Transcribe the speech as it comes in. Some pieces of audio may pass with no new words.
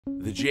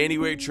The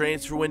January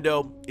transfer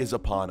window is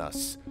upon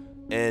us,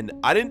 and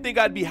I didn't think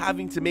I'd be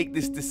having to make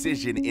this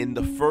decision in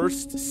the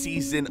first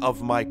season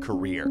of my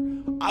career.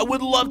 I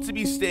would love to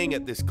be staying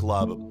at this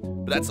club,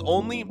 but that's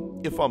only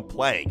if I'm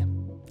playing,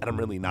 and I'm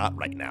really not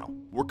right now.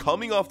 We're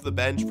coming off the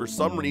bench. For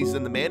some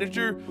reason, the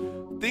manager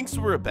thinks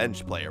we're a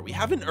bench player. We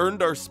haven't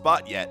earned our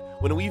spot yet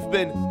when we've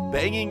been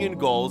banging in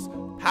goals,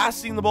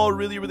 passing the ball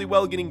really, really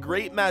well, getting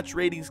great match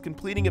ratings,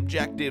 completing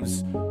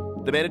objectives.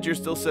 The manager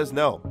still says,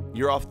 no,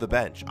 you're off the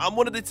bench. I'm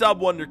one of the top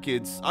wonder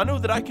kids. I know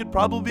that I could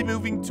probably be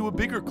moving to a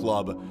bigger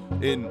club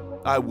and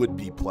I would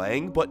be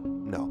playing, but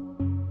no.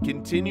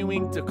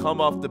 Continuing to come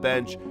off the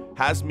bench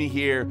has me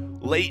here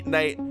late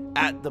night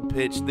at the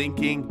pitch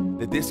thinking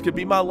that this could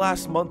be my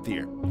last month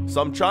here. So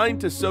I'm trying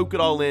to soak it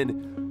all in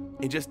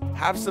and just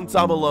have some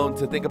time alone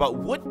to think about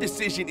what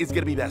decision is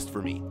going to be best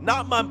for me.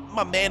 Not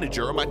my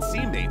manager or my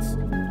teammates.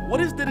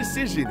 What is the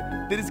decision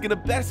that is going to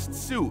best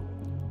suit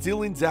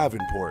Dylan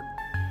Davenport?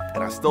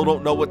 And I still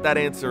don't know what that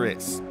answer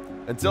is.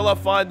 Until I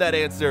find that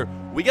answer,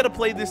 we got to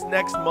play this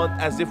next month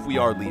as if we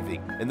are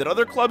leaving. And that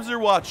other clubs are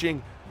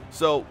watching,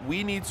 so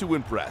we need to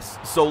impress.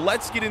 So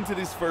let's get into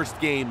this first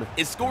game.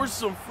 It scores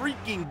some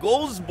freaking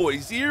goals,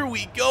 boys. Here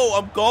we go.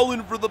 I'm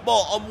calling for the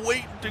ball. I'm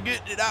waiting to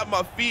get it at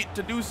my feet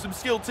to do some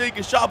skill, take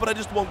a shot, but I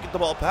just won't get the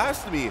ball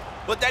past me.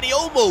 But Danny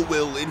Olmo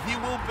will, and he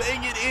will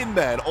bang it in,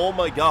 man. Oh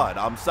my God.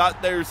 I'm sat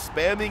there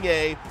spamming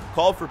A.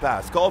 Call for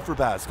pass, call for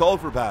pass, call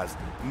for pass.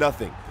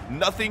 Nothing.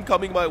 Nothing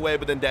coming my way,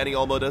 but then Danny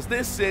Olmo does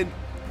this, and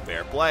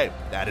fair play.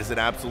 That is an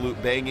absolute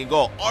banging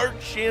goal. Our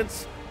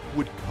chance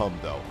would come,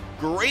 though.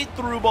 Great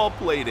through ball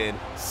played in,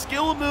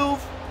 skill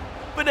move,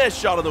 finesse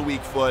shot on the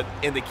weak foot,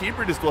 and the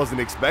keeper just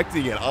wasn't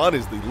expecting it,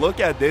 honestly. Look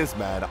at this,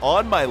 man.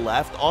 On my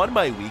left, on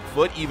my weak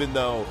foot, even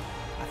though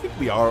I think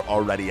we are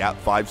already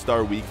at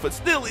 5-star weak foot.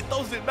 Still, it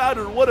doesn't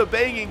matter. What a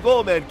banging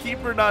goal, man.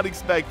 Keeper not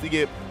expecting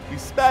it. We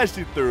smashed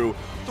it through.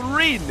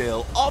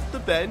 3-0 off the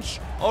bench.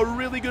 A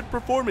really good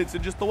performance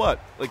in just the what?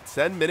 Like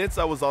 10 minutes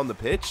I was on the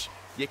pitch?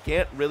 You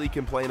can't really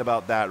complain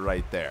about that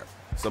right there.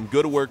 Some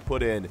good work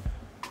put in.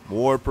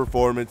 More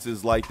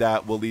performances like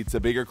that will lead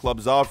to bigger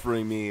clubs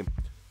offering me,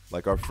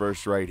 like our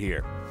first right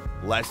here,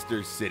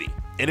 Leicester City.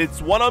 And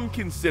it's one I'm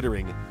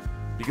considering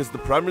because the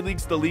Premier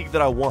League's the league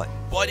that I want.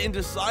 But in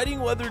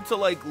deciding whether to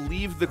like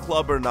leave the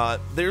club or not,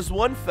 there's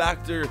one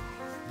factor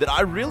that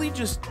I really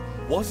just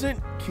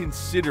wasn't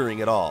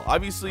considering at all.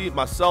 Obviously,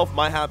 myself,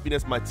 my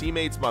happiness, my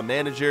teammates, my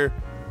manager.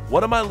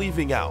 What am I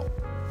leaving out?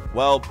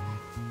 Well,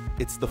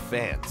 it's the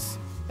fans.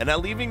 And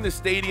at leaving the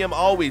stadium,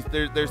 always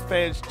there's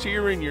fans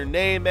cheering your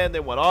name, man. They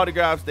want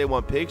autographs, they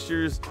want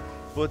pictures.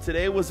 But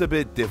today was a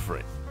bit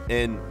different.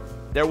 And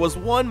there was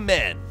one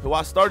man who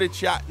I started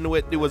chatting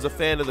with who was a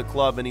fan of the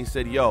club, and he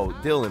said, yo,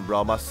 Dylan,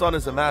 bro, my son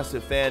is a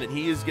massive fan, and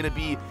he is going to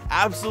be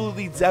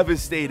absolutely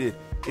devastated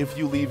if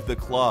you leave the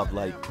club.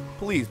 Like,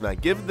 please, man,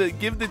 give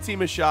the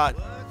team a shot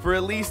for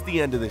at least the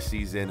end of the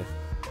season.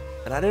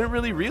 And I didn't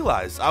really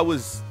realize I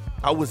was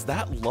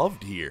that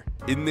loved here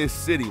in this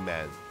city,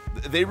 man.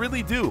 They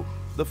really do.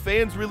 The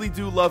fans really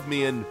do love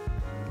me, and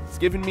it's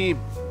given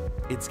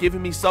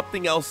me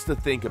something else to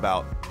think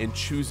about in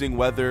choosing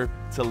whether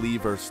to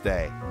leave or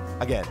stay.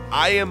 Again,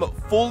 I am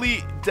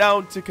fully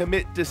down to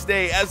commit to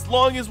stay as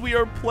long as we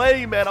are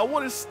playing, man. I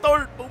want to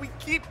start, but we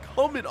keep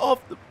coming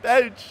off the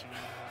bench.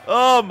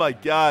 Oh my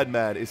God,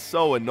 man, it's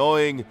so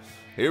annoying.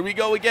 Here we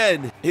go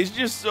again. It's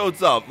just so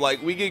tough.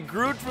 Like, we get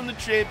Groot from the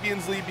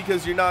Champions League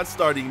because you're not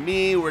starting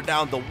me. We're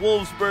down to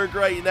Wolfsburg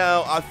right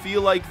now. I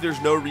feel like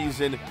there's no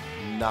reason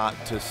not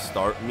to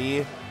start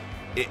me.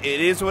 It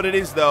is what it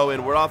is, though,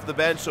 and we're off the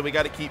bench, so we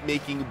got to keep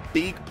making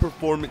big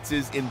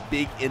performances and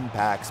big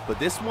impacts. But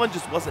this one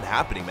just wasn't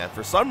happening, man.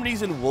 For some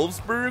reason,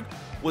 Wolfsburg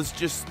was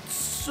just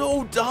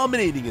so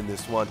dominating in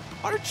this one.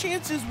 Our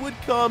chances would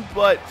come,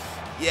 but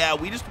yeah,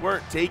 we just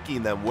weren't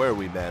taking them, were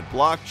we, man?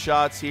 Blocked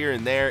shots here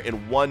and there,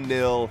 and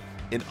 1-0.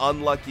 An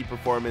unlucky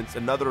performance.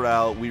 Another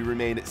L. We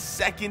remain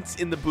second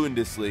in the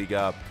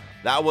Bundesliga.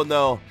 That one,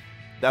 though,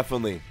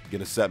 definitely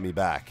going to set me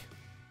back.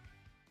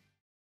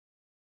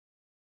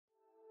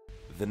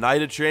 The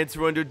night of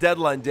transfer window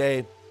deadline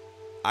day,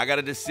 I got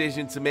a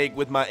decision to make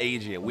with my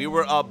agent. We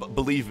were up,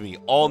 believe me,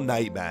 all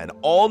night, man.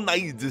 All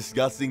night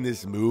discussing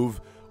this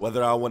move.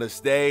 Whether I want to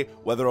stay,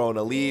 whether I want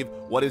to leave,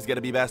 what is going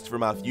to be best for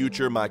my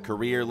future, my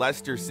career.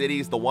 Leicester City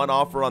is the one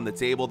offer on the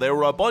table. There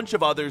were a bunch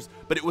of others,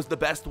 but it was the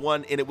best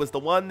one, and it was the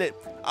one that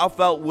I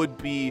felt would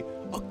be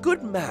a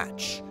good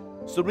match.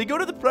 So do we go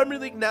to the Premier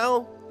League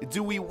now?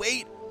 Do we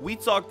wait? We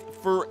talked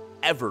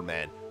forever,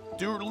 man.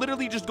 Dude,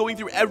 literally just going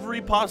through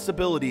every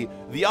possibility,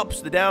 the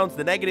ups, the downs,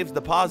 the negatives,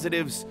 the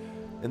positives,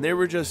 and there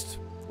were just,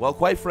 well,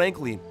 quite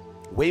frankly,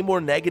 way more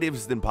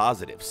negatives than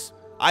positives.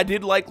 I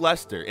did like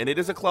Leicester, and it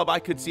is a club I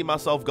could see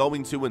myself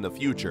going to in the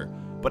future.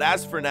 But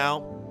as for now,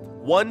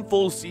 one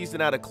full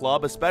season at a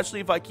club, especially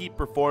if I keep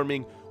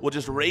performing, will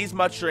just raise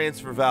my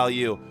transfer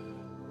value,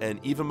 and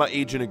even my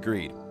agent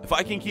agreed. If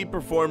I can keep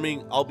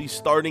performing, I'll be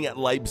starting at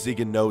Leipzig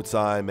in no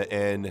time,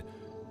 and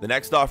the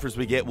next offers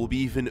we get will be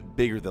even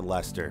bigger than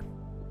Leicester.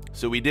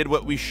 So we did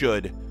what we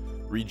should,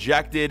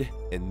 rejected,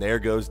 and there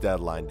goes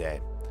deadline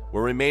day.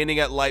 We're remaining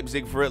at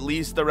Leipzig for at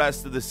least the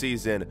rest of the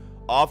season.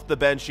 Off the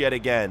bench yet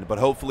again, but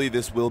hopefully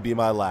this will be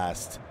my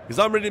last. Because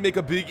I'm ready to make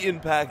a big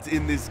impact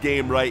in this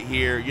game right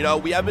here. You know,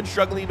 we have been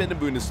struggling in the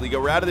Bundesliga.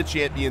 We're out of the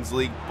Champions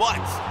League, but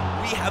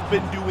we have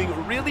been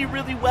doing really,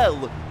 really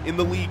well in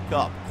the League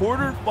Cup.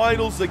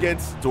 Quarterfinals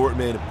against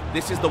Dortmund.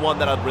 This is the one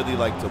that I'd really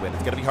like to win.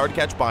 It's going to be hard to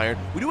catch Bayern.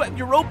 We do have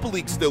Europa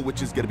League still,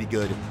 which is going to be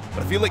good.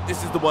 But I feel like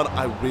this is the one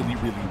I really,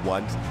 really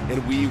want.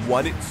 And we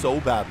want it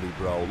so badly,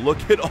 bro.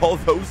 Look at all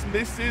those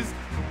misses.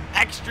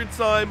 Extra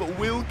time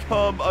will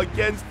come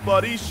against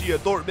Borussia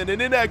Dortmund,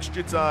 and in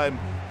extra time,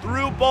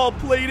 through ball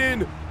played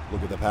in.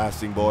 Look at the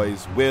passing,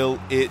 boys. Will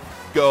it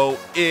go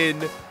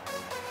in?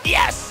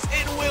 Yes,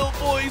 it will,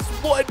 boys.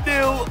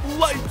 1-0.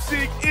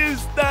 Leipzig,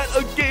 is that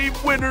a game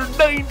winner?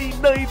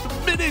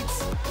 99th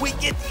minutes. We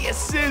get the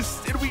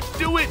assist, and we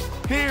do it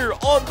here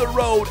on the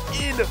road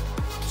in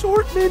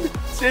Dortmund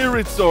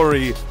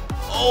territory.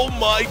 Oh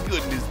my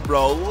goodness,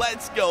 bro.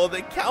 Let's go.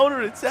 The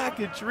counterattack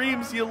of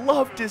dreams. You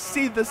love to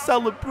see the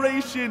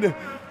celebration.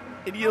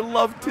 And you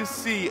love to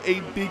see a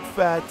big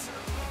fat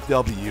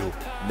W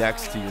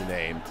next to your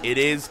name. It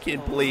is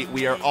complete.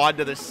 We are on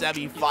to the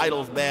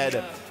semifinals,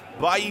 man.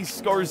 Bailly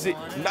scores it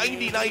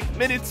 99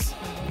 minutes.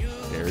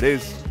 There it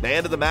is.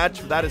 Man of the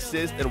match for that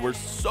assist. And we're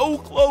so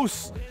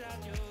close.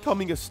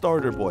 Becoming a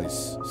starter,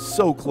 boys.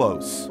 So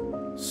close.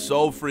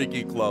 So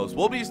freaking close.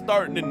 We'll be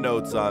starting in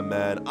no time,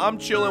 man. I'm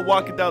chilling,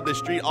 walking down the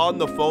street on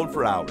the phone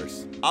for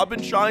hours. I've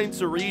been trying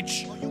to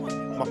reach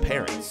my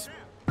parents.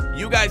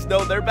 You guys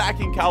know they're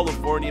back in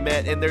California,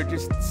 man, and they're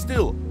just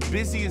still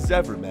busy as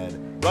ever,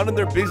 man. Running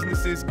their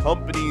businesses,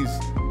 companies,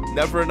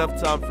 never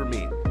enough time for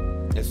me.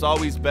 It's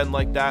always been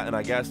like that, and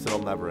I guess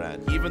it'll never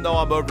end. Even though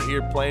I'm over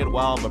here playing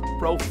well, I'm a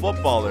pro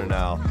footballer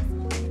now,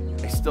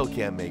 I still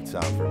can't make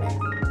time for me.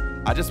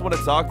 I just want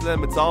to talk to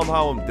them and tell them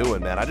how I'm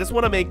doing, man. I just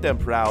want to make them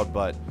proud,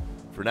 but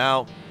for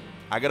now,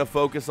 I got to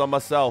focus on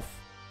myself,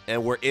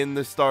 and we're in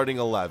the starting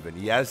 11.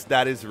 Yes,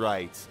 that is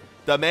right.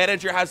 The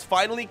manager has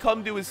finally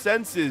come to his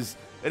senses,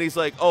 and he's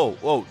like, oh,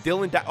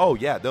 Dylan, oh,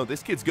 yeah, no,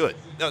 this kid's good.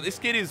 No, this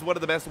kid is one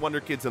of the best wonder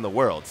kids in the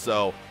world.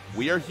 So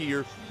we are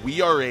here,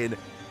 we are in,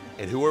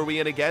 and who are we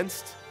in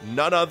against?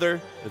 None other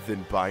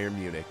than Bayern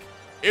Munich.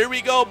 Here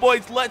we go,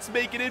 boys. Let's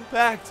make an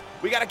impact.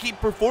 We got to keep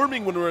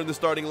performing when we're in the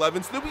starting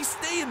 11 so that we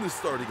stay in the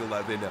starting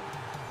 11.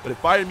 But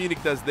if Bayern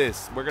Munich does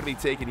this, we're going to be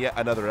taking yet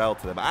another L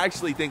to them. I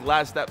actually think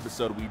last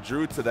episode we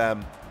drew to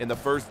them in the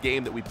first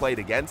game that we played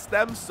against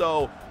them.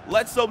 So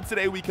let's hope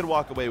today we can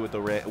walk away with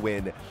a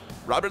win.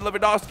 Robert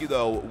Lewandowski,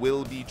 though,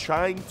 will be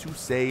trying to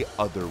say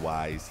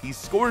otherwise. He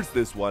scores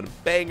this one.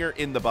 Banger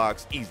in the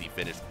box. Easy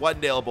finish.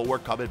 1-0, but we're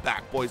coming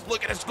back, boys.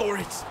 Look at us score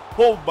it.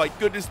 Oh, my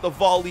goodness, the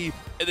volley.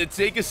 And then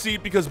take a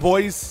seat because,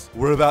 boys,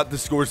 we're about to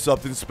score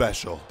something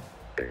special.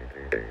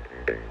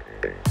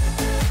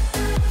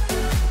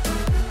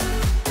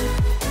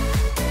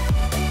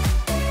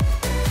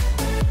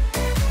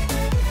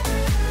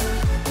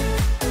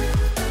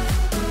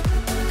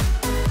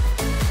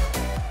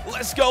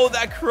 Let's go,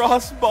 that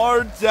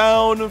crossbar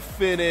down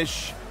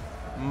finish.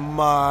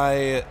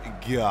 My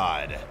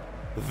God,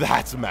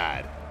 that's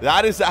mad.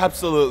 That is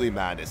absolutely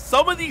madness.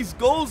 Some of these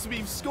goals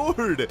we've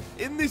scored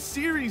in this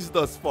series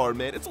thus far,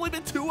 man. It's only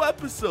been 2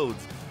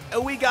 episodes.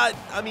 And we got,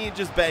 I mean,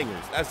 just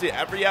bangers. That's it.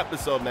 Every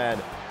episode, man,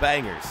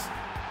 bangers.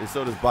 And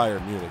so does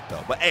Bayern Munich,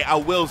 though. But, hey, I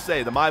will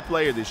say that my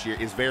player this year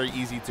is very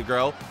easy to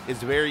grow.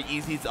 It's very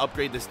easy to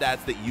upgrade the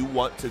stats that you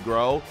want to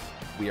grow.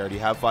 We already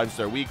have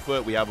 5-star weak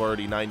foot. We have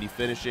already 90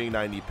 finishing,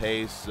 90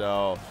 pace.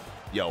 So,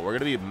 yo, we're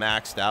going to be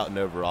maxed out and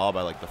overall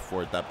by, like, the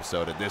 4th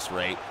episode at this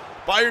rate.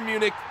 Bayern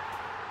Munich.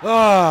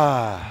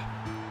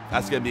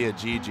 That's going to be a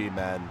GG,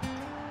 man.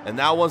 And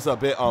that was a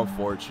bit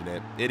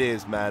unfortunate. It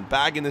is, man.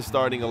 Back in the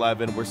starting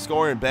 11. We're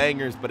scoring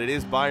bangers, but it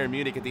is Bayern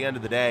Munich at the end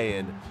of the day.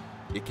 And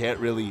you can't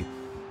really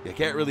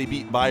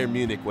beat Bayern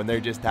Munich when they're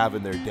just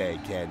having their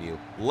day, can you?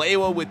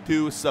 Lewa with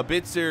 2.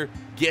 Sabitzer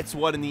gets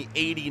one in the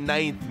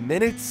 89th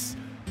minutes.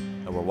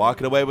 And we're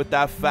walking away with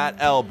that fat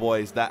L,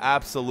 boys. That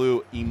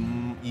absolute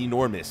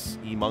enormous,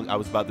 I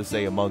was about to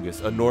say among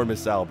us.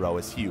 Enormous L, bro.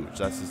 It's huge.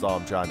 That's just all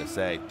I'm trying to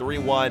say.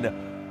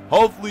 3-1.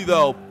 Hopefully,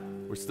 though,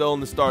 we're still in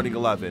the starting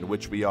 11,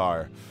 which we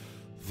are.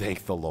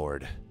 Thank the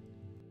Lord.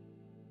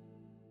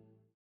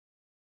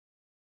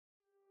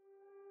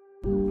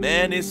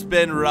 Man, it's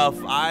been rough.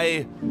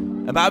 I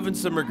am having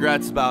some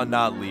regrets about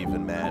not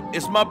leaving, man.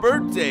 It's my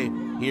birthday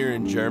here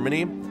in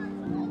Germany,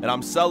 and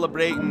I'm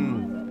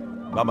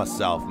celebrating by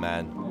myself,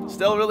 man.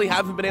 Still really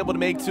haven't been able to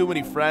make too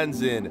many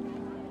friends, and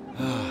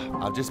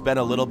I've just been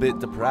a little bit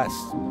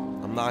depressed.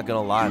 I'm not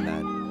gonna lie,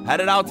 man.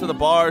 Headed out to the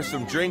bar,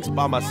 some drinks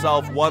by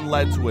myself, one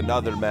led to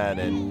another, man,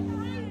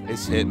 and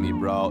it's hit me,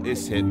 bro.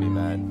 It's hit me,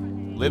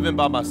 man. Living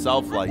by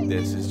myself like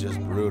this is just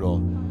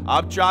brutal.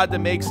 I've tried to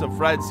make some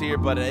friends here,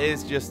 but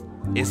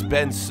it's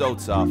been so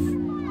tough.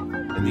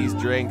 And these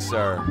drinks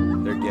they're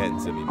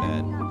getting to me,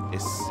 man.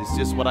 It's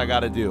just what I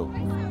gotta do.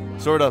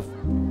 Sort of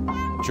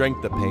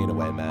drink the pain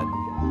away,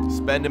 man.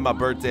 Spending my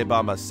birthday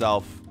by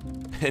myself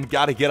and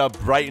gotta get up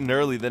bright and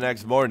early the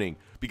next morning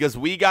because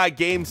we got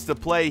games to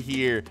play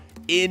here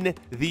in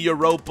the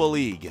Europa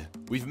League.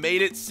 We've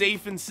made it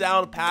safe and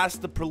sound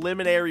past the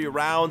preliminary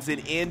rounds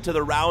and into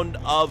the round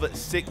of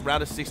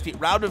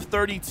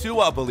 32,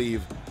 I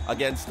believe,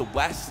 against the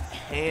West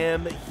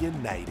Ham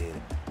United.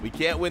 We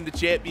can't win the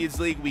Champions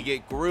League. We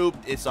get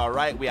grouped. It's all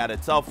right. We had a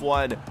tough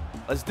one.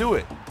 Let's do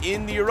it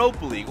in the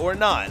Europa League, or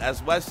not,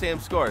 as West Ham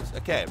scores.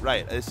 Okay,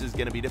 right. This is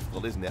going to be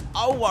difficult, isn't it?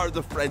 How are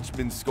the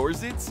Frenchman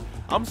scores it?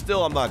 I'm not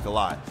going to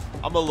lie.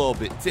 I'm a little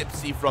bit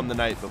tipsy from the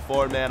night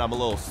before, man. I'm a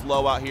little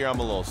slow out here. I'm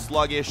a little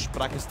sluggish,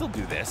 but I can still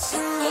do this.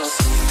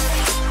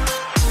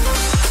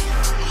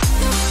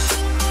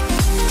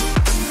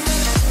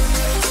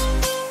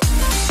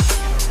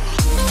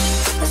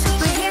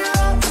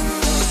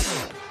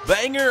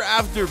 Banger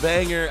after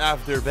banger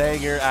after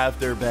banger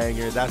after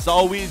banger. That's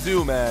all we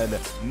do, man.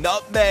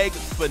 Nutmeg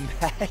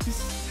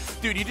finesse.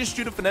 Dude, you just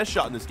shoot a finesse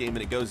shot in this game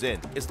and it goes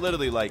in. It's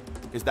literally like,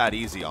 it's that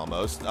easy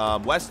almost.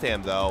 West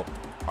Ham, though,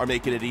 are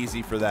making it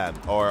easy for them.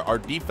 Or our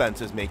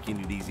defense is making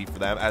it easy for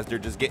them as they're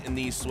just getting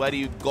these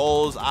sweaty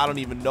goals. I don't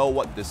even know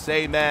what to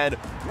say, man.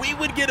 We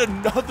would get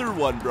another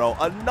one, bro.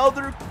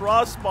 Another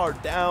crossbar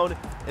down,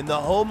 and the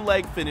home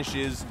leg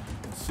finishes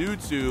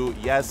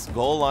 2-2. Yes,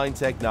 goal line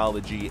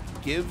technology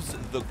gives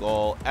the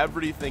goal.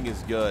 Everything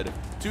is good.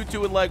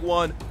 2-2 in leg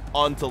one,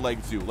 on to leg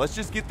two. Let's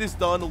just get this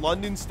done.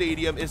 London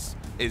Stadium. Is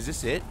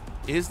this it?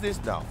 Is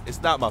this? No,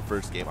 it's not my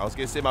first game. I was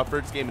going to say my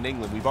first game in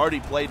England. We've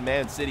already played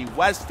Man City.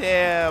 West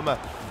Ham.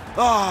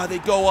 They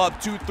go up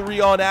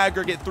 2-3 on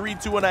aggregate.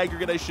 3-2 on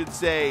aggregate, I should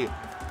say.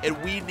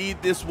 And we need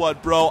this one,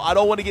 bro. I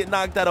don't want to get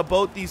knocked out of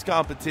both these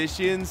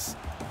competitions.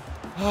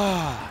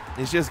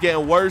 It's just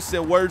getting worse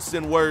and worse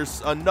and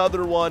worse.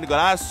 Another one.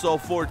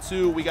 Golazo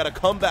 4-2. We got a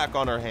comeback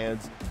on our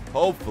hands.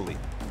 Hopefully.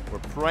 We're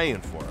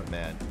praying for it,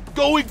 man.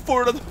 Going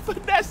for it on the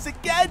finesse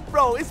again,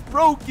 bro. It's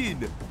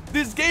broken.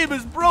 This game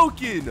is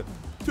broken.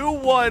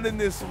 2-1 in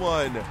this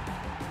one.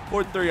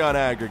 4-3 on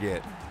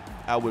aggregate.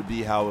 That would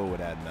be how it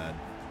would end, man.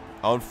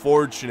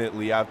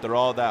 Unfortunately, after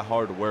all that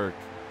hard work,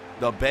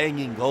 the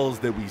banging goals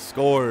that we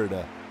scored,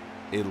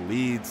 it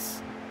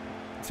leads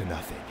to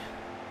nothing.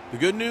 The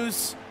good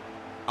news,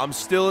 I'm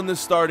still in the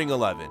starting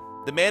 11.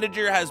 The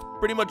manager has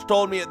pretty much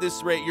told me at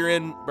this rate, you're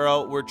in,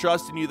 bro. We're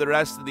trusting you the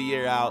rest of the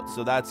year out,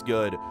 so that's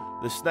good.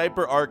 The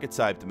sniper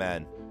archetype,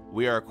 man,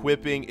 we are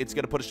equipping. It's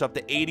going to put us up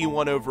to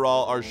 81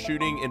 overall. Our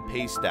shooting and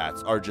pace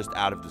stats are just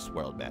out of this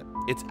world, man.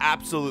 It's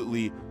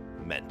absolutely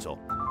mental.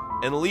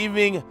 And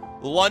leaving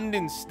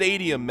London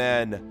Stadium,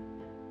 man,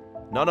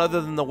 none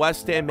other than the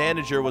West Ham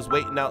manager was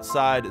waiting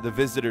outside the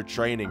visitor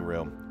training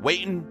room,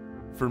 waiting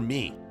for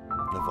me,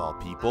 of all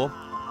people.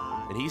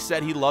 And he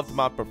said he loved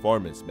my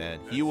performance, man.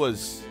 He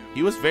was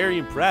very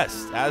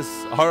impressed, as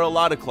are a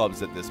lot of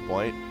clubs at this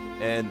point.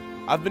 And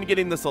I've been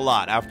getting this a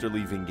lot after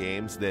leaving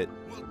games, that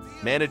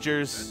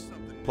managers,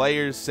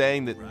 players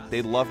saying that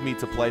they'd love me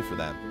to play for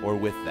them or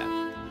with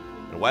them.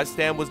 And West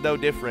Ham was no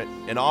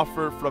different. An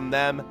offer from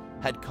them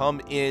had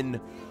come in.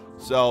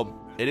 So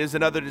it is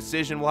another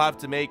decision we'll have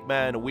to make,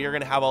 man. We are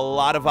going to have a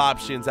lot of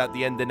options at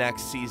the end of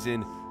next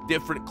season.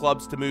 Different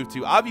clubs to move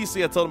to.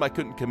 Obviously, I told him I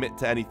couldn't commit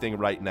to anything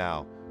right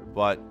now,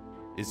 but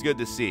it's good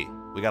to see.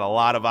 We got a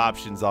lot of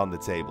options on the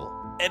table.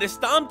 And it's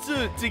time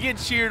to get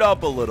cheered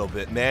up a little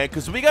bit, man,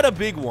 because we got a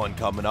big one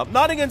coming up.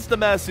 Not against a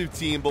massive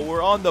team, but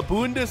we're on the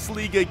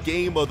Bundesliga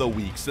game of the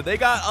week. So they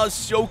got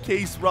us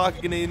showcase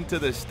rocking into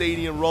the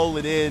stadium,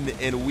 rolling in,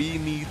 and we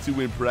need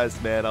to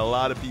impress, man. A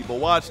lot of people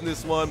watching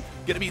this one.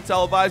 Going to be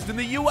televised in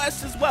the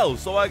U.S. as well.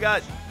 So I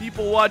got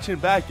people watching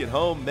back at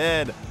home,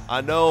 man.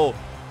 I know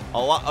a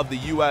lot of the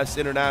U.S.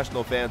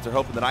 international fans are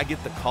hoping that I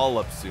get the call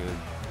up soon,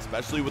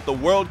 especially with the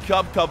World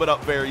Cup coming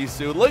up very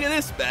soon. Look at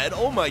this, man.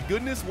 Oh my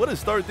goodness, what a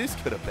start this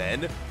could have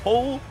been.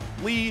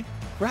 Holy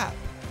crap.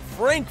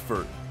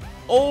 Frankfurt.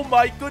 Oh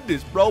my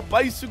goodness, bro.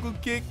 Bicycle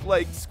kick,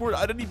 like, scored.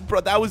 I didn't even, bro,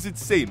 that was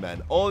insane,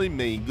 man. Oh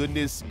my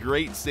goodness.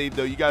 Great save,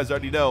 though. You guys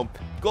already know,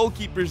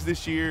 goalkeepers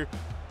this year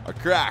are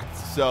cracked,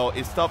 so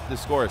it's tough to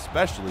score,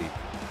 especially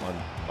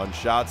on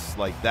shots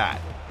like that.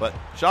 But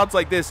shots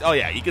like this, oh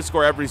yeah, you can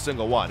score every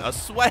single one. A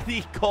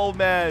sweaty goal,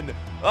 man.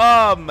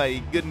 Oh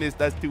my goodness,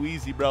 that's too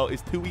easy, bro.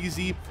 It's too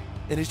easy,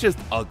 and it's just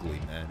ugly,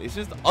 man. It's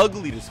just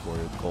ugly to score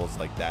goals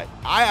like that.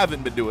 I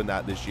haven't been doing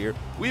that this year.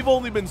 We've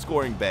only been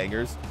scoring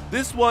bangers.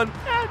 This one,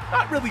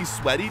 not really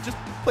sweaty. Just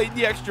played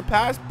the extra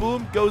pass,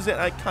 boom, goes in.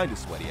 Kind of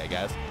sweaty, I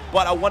guess.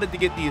 But I wanted to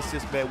get the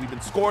assist, man. We've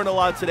been scoring a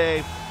lot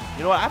today.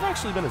 You know what? I've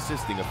actually been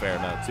assisting a fair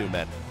amount too,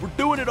 man. We're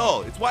doing it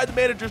all. It's why the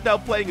manager's now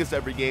playing us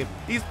every game.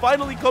 He's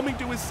finally coming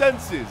to his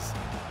senses.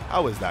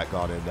 How has that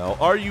gone in, though?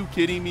 Are you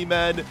kidding me,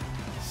 man?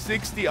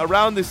 60,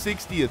 around the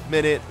 60th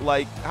minute.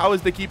 Like, how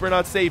is the keeper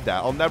not saved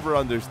that? I'll never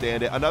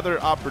understand it.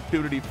 Another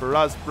opportunity for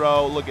us,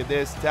 bro. Look at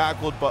this.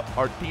 Tackled, but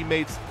our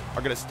teammates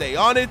are going to stay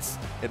on it.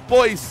 And,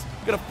 boys,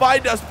 going to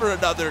find us for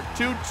another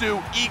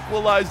 2-2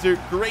 equalizer.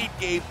 Great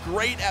game.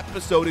 Great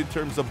episode in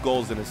terms of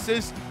goals and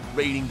assists.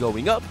 Rating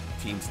going up.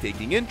 Teams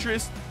taking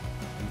interest.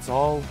 And it's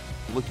all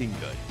looking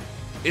good.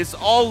 It's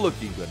all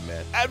looking good,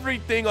 man.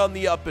 Everything on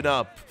the up and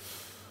up.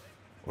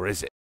 Or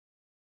is it?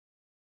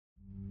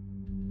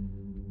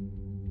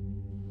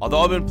 Although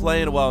I've been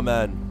playing well,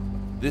 man,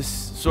 This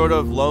sort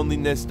of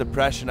loneliness,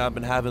 depression I've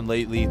been having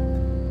lately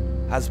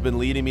has been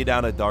leading me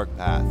down a dark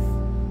path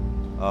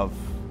of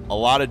a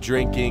lot of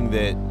drinking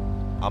that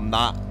I'm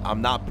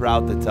not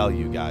proud to tell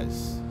you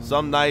guys.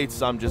 Some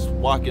nights I'm just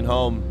walking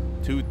home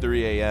 2,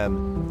 3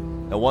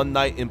 a.m. And one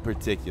night in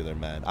particular,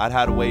 man, I'd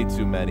had way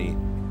too many.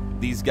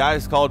 These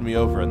guys called me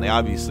over and they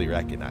obviously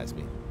recognized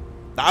me.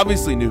 They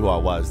obviously knew who I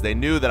was. They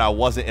knew that I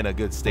wasn't in a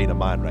good state of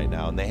mind right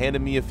now. And they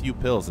handed me a few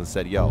pills and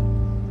said, yo,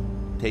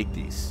 take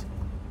these.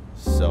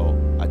 So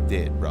I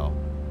did, bro.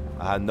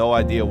 I had no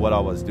idea what I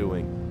was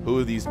doing,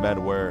 who these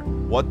men were,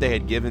 what they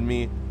had given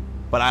me.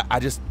 But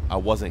I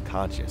wasn't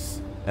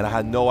conscious. And I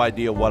had no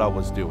idea what I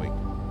was doing.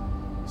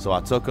 So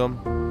I took them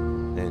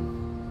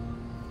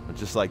and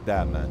just like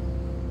that, man,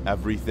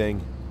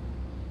 everything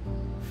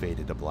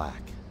faded to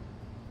black.